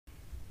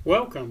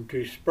Welcome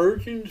to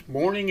Spurgeon's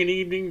Morning and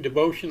Evening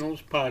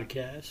Devotionals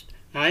podcast.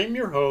 I am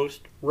your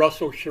host,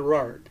 Russell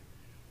Sherrard.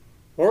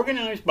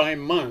 Organized by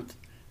month,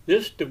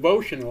 this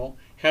devotional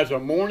has a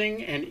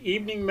morning and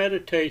evening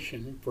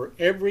meditation for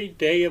every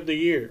day of the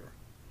year.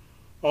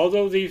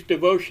 Although these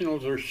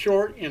devotionals are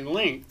short in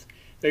length,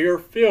 they are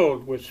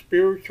filled with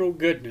spiritual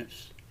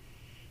goodness.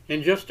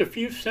 In just a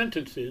few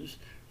sentences,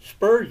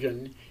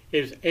 Spurgeon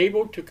is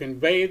able to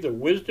convey the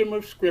wisdom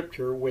of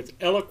Scripture with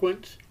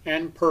eloquence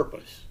and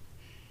purpose.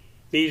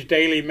 These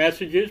daily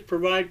messages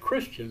provide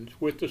Christians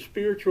with the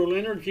spiritual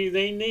energy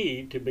they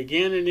need to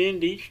begin and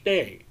end each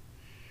day.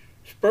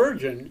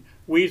 Spurgeon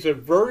weaves a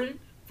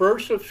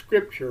verse of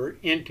Scripture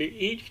into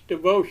each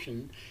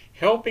devotion,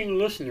 helping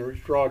listeners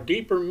draw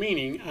deeper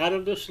meaning out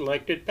of the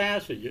selected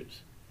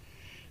passages.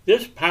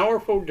 This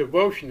powerful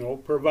devotional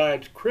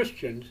provides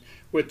Christians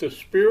with the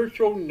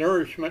spiritual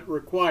nourishment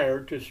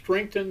required to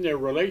strengthen their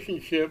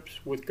relationships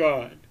with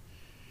God.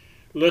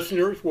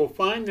 Listeners will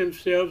find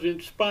themselves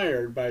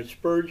inspired by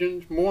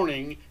Spurgeon's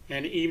morning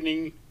and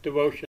evening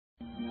devotion.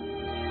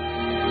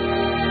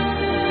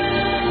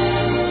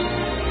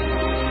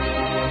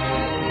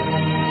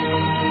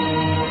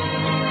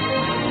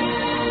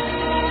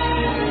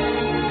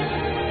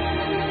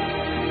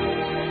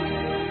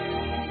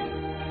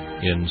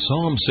 In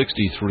Psalm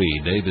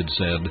 63, David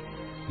said,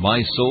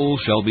 "My soul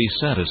shall be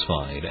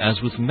satisfied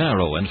as with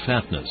marrow and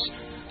fatness,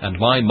 and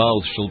my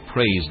mouth shall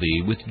praise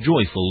thee with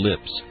joyful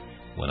lips,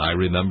 when I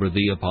remember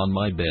thee upon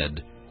my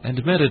bed,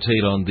 and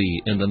meditate on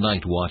thee in the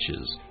night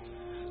watches."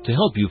 To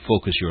help you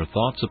focus your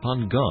thoughts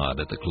upon God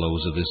at the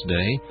close of this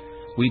day,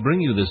 we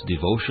bring you this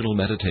devotional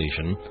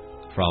meditation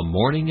from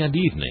Morning and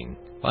Evening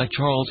by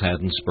Charles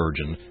Haddon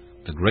Spurgeon,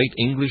 the great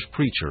English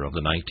preacher of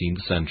the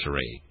 19th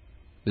century.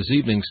 This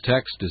evening's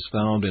text is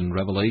found in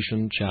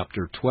Revelation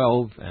chapter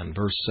 12 and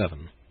verse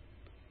 7.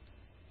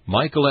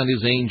 Michael and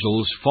his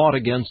angels fought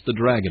against the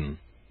dragon,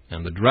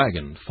 and the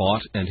dragon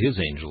fought and his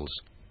angels.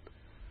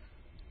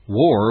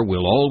 War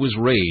will always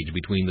rage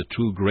between the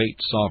two great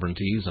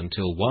sovereignties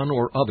until one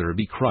or other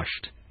be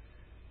crushed.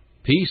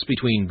 Peace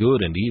between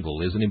good and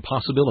evil is an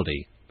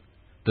impossibility.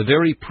 The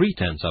very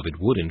pretense of it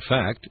would, in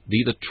fact,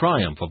 be the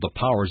triumph of the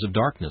powers of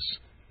darkness.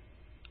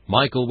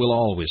 Michael will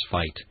always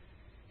fight.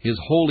 His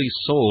holy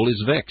soul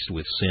is vexed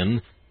with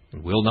sin,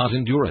 and will not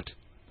endure it.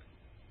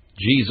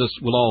 Jesus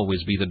will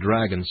always be the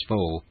dragon's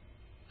foe,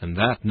 and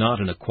that not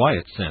in a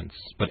quiet sense,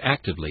 but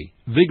actively,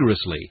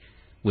 vigorously,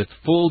 with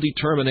full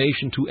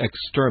determination to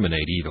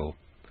exterminate evil.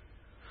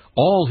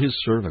 All his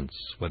servants,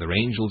 whether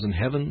angels in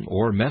heaven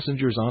or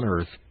messengers on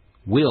earth,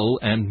 will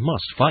and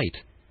must fight.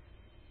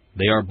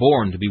 They are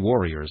born to be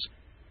warriors.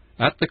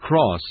 At the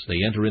cross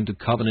they enter into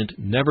covenant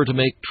never to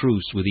make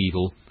truce with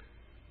evil.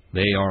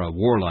 They are a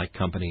warlike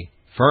company,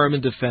 firm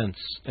in defense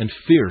and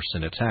fierce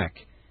in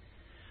attack.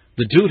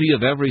 The duty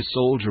of every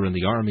soldier in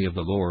the army of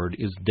the Lord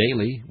is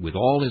daily, with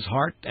all his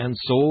heart and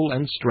soul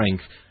and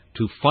strength,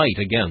 to fight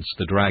against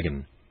the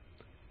dragon.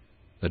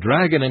 The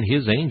dragon and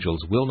his angels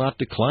will not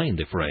decline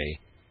the fray.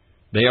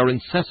 They are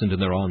incessant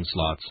in their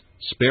onslaughts,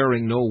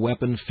 sparing no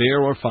weapon,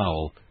 fair or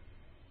foul.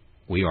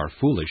 We are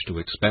foolish to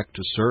expect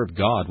to serve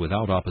God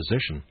without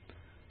opposition.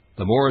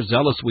 The more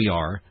zealous we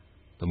are,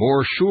 the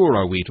more sure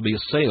are we to be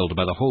assailed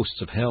by the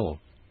hosts of hell.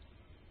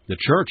 The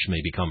church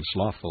may become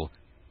slothful,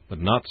 but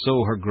not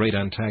so her great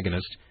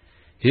antagonist.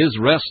 His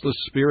restless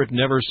spirit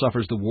never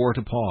suffers the war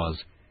to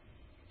pause.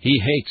 He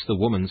hates the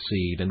woman's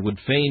seed, and would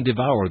fain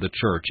devour the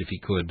church if he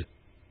could.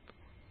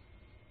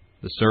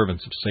 The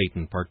servants of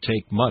Satan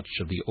partake much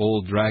of the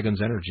old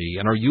dragon's energy,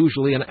 and are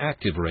usually an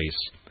active race.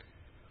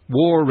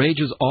 War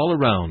rages all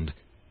around,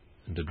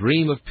 and to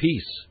dream of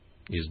peace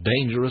is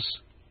dangerous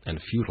and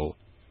futile.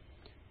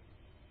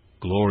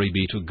 Glory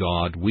be to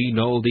God, we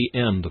know the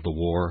end of the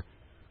war.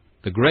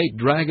 The great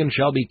dragon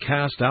shall be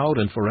cast out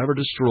and forever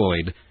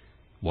destroyed,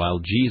 while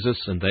Jesus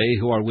and they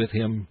who are with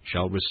him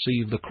shall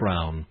receive the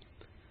crown.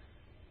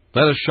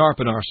 Let us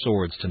sharpen our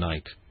swords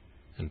tonight,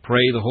 and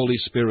pray the Holy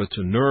Spirit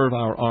to nerve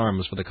our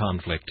arms for the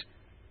conflict.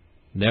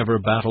 Never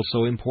battle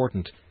so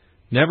important,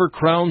 never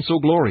crown so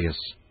glorious.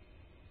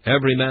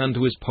 Every man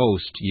to his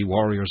post, ye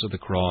warriors of the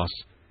cross,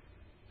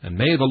 and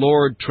may the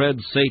Lord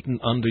tread Satan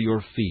under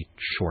your feet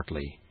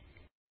shortly.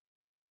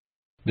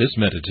 This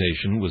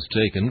meditation was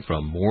taken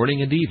from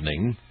Morning and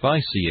Evening by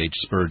C.H.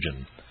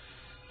 Spurgeon.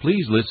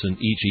 Please listen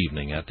each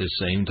evening at this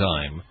same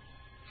time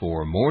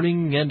for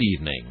Morning and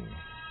Evening.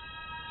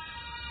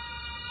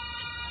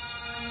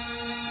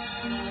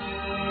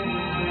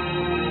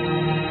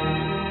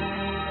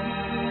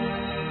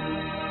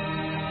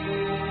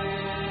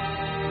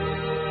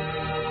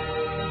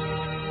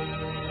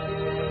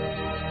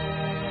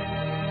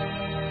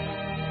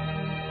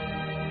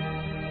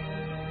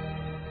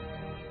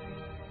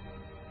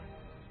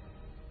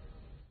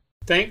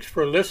 Thanks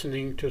for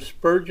listening to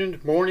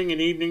Spurgeon's Morning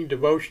and Evening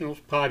Devotionals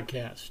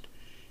podcast.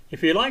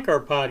 If you like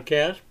our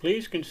podcast,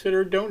 please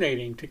consider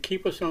donating to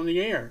keep us on the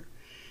air,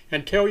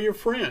 and tell your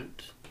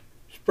friends.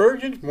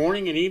 Spurgeon's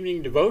Morning and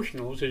Evening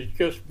Devotionals is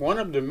just one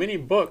of the many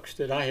books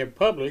that I have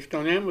published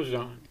on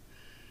Amazon.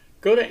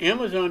 Go to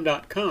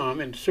Amazon.com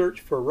and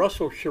search for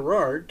Russell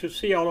Sherrard to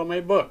see all of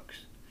my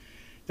books.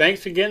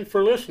 Thanks again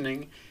for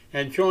listening,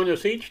 and join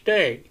us each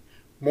day,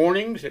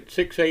 mornings at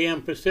 6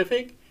 a.m.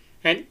 Pacific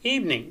and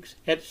evenings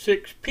at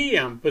 6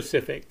 p.m.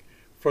 Pacific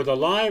for the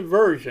live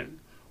version,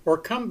 or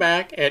come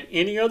back at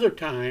any other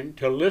time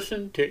to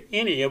listen to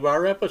any of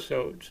our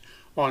episodes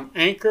on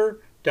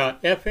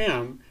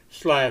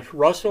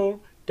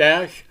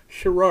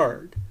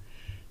anchor.fm/Russell-Sherrard.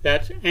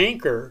 That's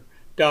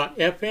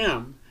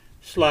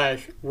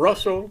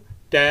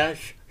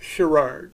anchor.fm/Russell-Sherrard.